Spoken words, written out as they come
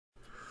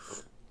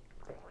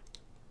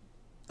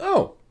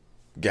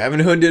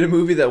Gavin Hood did a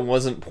movie that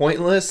wasn't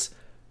pointless,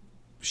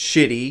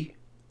 shitty,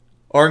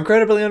 or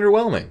incredibly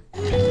underwhelming.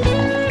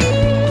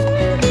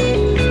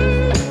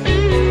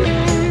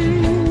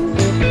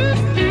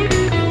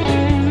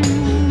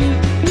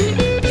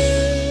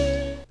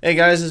 Hey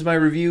guys, this is my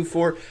review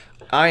for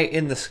Eye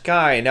in the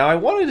Sky. Now, I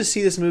wanted to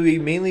see this movie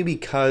mainly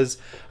because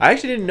I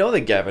actually didn't know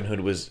that Gavin Hood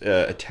was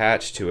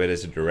attached to it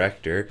as a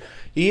director.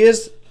 He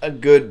is a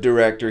good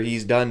director.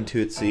 He's done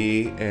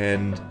Tootsie,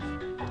 and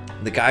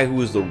the guy who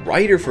was the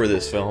writer for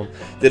this film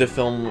did a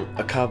film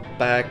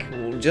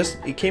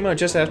it came out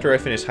just after I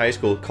finished high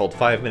school called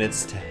 5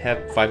 Minutes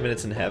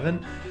in Heaven,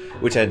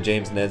 which had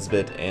James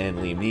Nesbitt and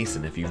Liam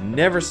Neeson. If you've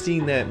never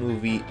seen that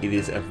movie, it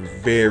is a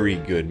very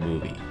good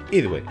movie.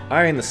 Either way,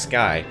 Eye in the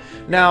Sky.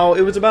 Now,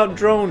 it was about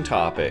drone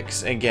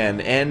topics,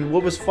 again, and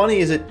what was funny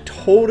is it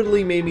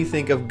totally made me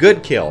think of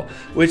Good Kill,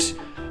 which,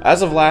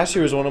 as of last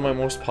year, was one of my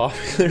most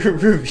popular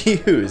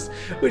reviews,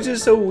 which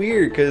is so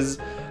weird, because,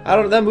 I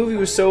don't know, that movie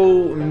was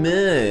so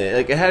meh.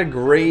 Like, it had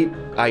great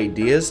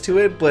ideas to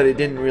it, but it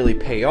didn't really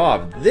pay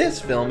off.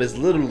 This film is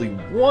literally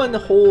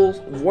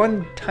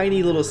one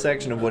tiny little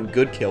section of what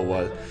Good Kill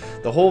was.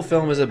 The whole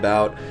film is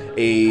about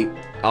a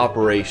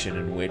operation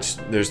in which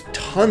there's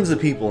tons of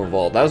people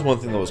involved. That was one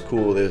thing that was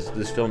cool.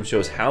 This film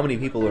shows how many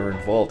people are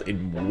involved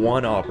in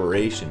one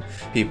operation.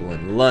 People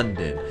in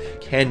London,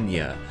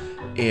 Kenya,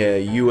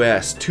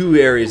 US, 2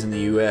 areas in the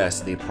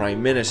US, the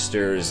prime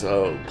ministers,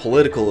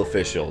 political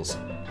officials,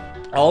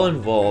 all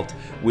involved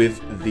with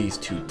these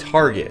 2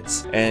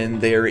 targets, and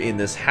they're in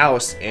this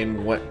house,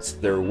 and what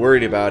they're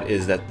worried about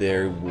is that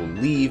they will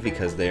leave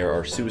because there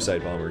are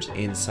suicide bombers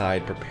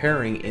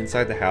preparing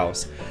inside the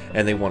house,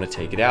 and they want to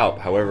take it out.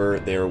 However,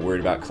 they're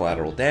worried about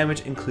collateral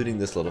damage, including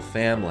this little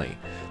family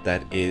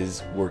that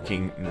is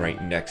working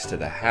right next to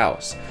the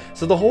house.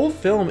 So the whole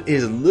film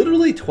is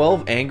literally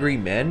 12 angry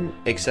men,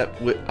 except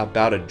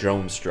about a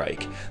drone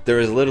strike. There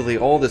is literally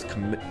all this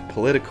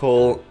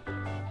political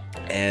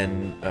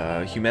and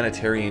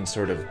humanitarian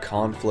sort of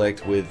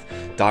conflict with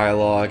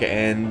dialogue,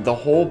 and the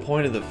whole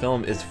point of the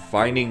film is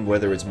finding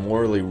whether it's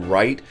morally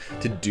right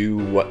to do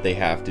what they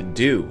have to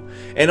do.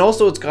 And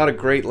also, it's got a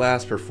great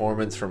last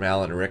performance from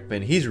Alan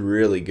Rickman. He's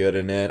really good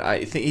in it.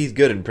 I think he's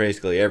good in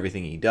basically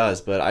everything he does,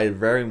 but I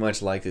very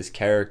much like his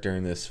character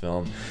in this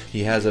film.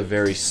 He has a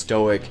very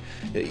stoic,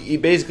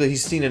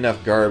 he's seen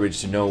enough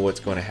garbage to know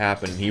what's going to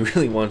happen. He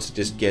really wants to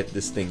just get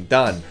this thing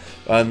done.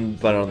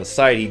 But on the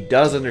side, he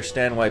does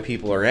understand why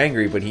people are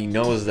angry, but he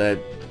knows that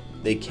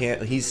they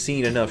can't. He's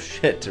seen enough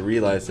shit to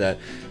realize that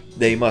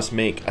they must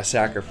make a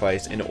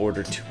sacrifice in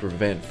order to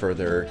prevent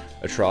further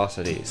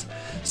atrocities.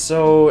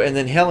 So, and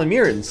then Helen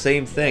Mirren,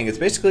 same thing. It's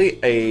basically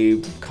a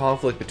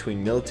conflict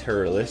between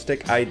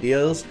militaristic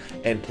ideals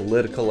and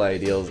political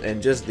ideals,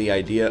 and just the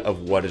idea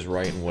of what is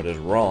right and what is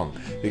wrong.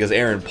 Because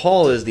Aaron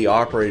Paul is the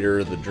operator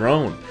of the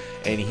drone,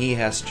 and he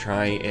has to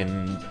try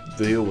and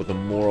deal with the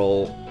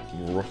moral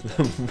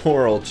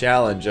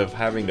challenge of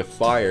having to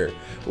fire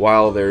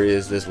while there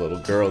is this little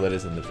girl that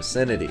is in the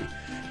vicinity.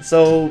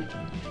 So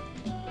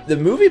the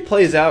movie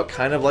plays out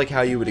kind of like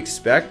how you would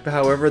expect,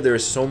 however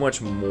there's so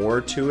much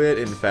more to it,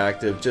 in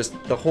fact, of just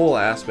the whole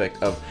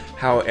aspect of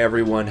how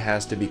everyone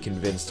has to be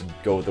convinced to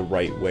go the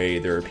right way.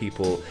 There are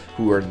people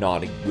who are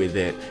not with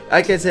it.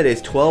 Like I said,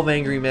 it's 12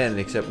 angry men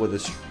except with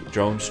a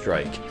drone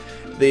strike.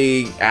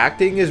 The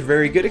acting is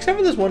very good, except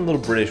for this one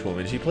little British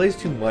woman. She plays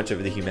too much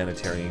of the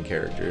humanitarian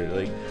character.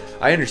 Like,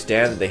 I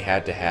understand that they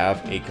had to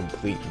have a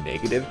complete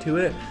negative to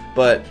it,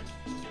 but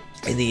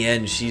in the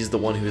end, she's the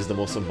one who's the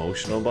most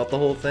emotional about the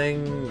whole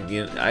thing.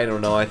 You know, I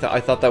don't know. I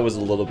thought that was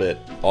a little bit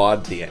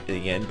odd, the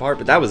end part,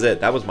 but that was it.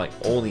 That was my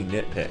only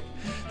nitpick.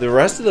 The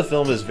rest of the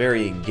film is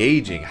very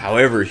engaging.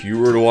 However, if you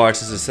were to watch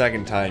this a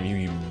second time,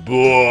 you'd be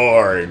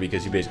bored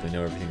because you basically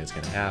know everything that's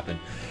going to happen.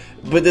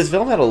 But this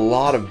film had a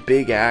lot of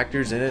big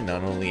actors in it,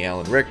 not only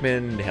Alan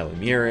Rickman, Helen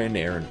Mirren,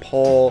 Aaron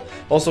Paul.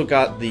 Also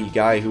got the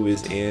guy who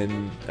is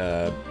in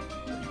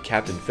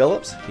Captain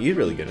Phillips. He's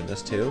really good in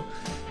this too.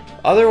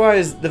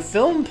 Otherwise, the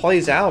film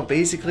plays out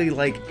basically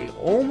like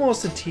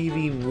almost a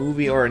TV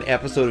movie or an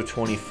episode of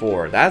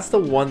 24. That's the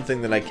one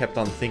thing that I kept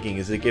on thinking,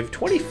 is like if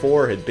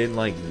 24 had been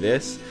like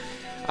this,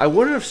 I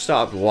wouldn't have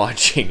stopped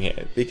watching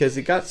it because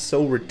it got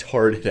so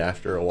retarded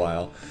after a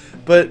while.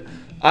 But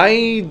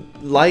I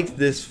like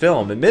this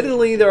film.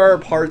 Admittedly, there are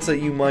parts that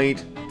you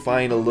might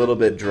find a little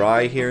bit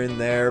dry here and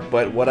there,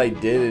 but what I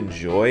did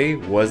enjoy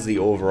was the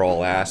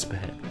overall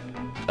aspect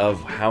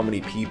of how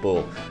many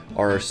people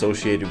are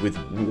associated with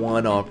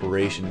one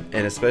operation,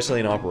 and especially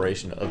an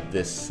operation of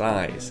this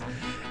size,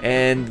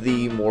 and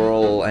the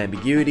moral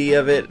ambiguity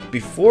of it.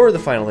 Before the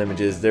final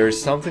images,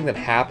 there's something that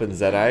happens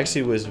that I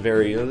actually was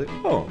very like,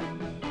 oh,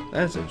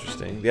 that's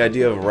interesting. The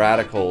idea of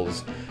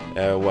radicals,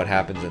 what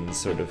happens in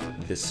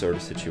this sort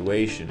of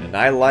situation, and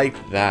I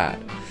liked that.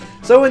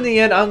 So in the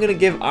end, I'm going to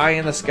give Eye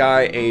in the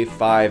Sky a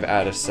 5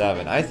 out of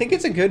 7. I think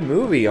it's a good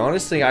movie.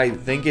 Honestly, I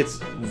think it's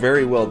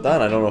very well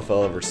done. I don't know if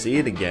I'll ever see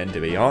it again, to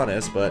be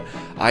honest, but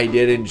I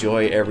did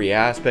enjoy every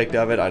aspect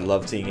of it. I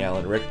loved seeing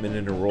Alan Rickman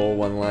in a role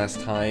one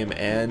last time,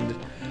 and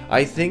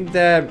I think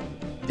that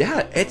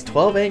Yeah, it's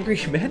 12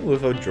 Angry Men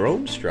with a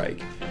drone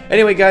strike.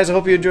 Anyway, guys, I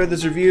hope you enjoyed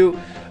this review.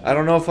 I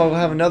don't know if I'll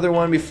have another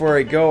one before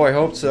I go. I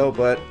hope so,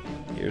 but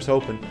here's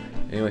hoping.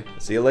 Anyway,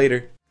 see you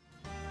later.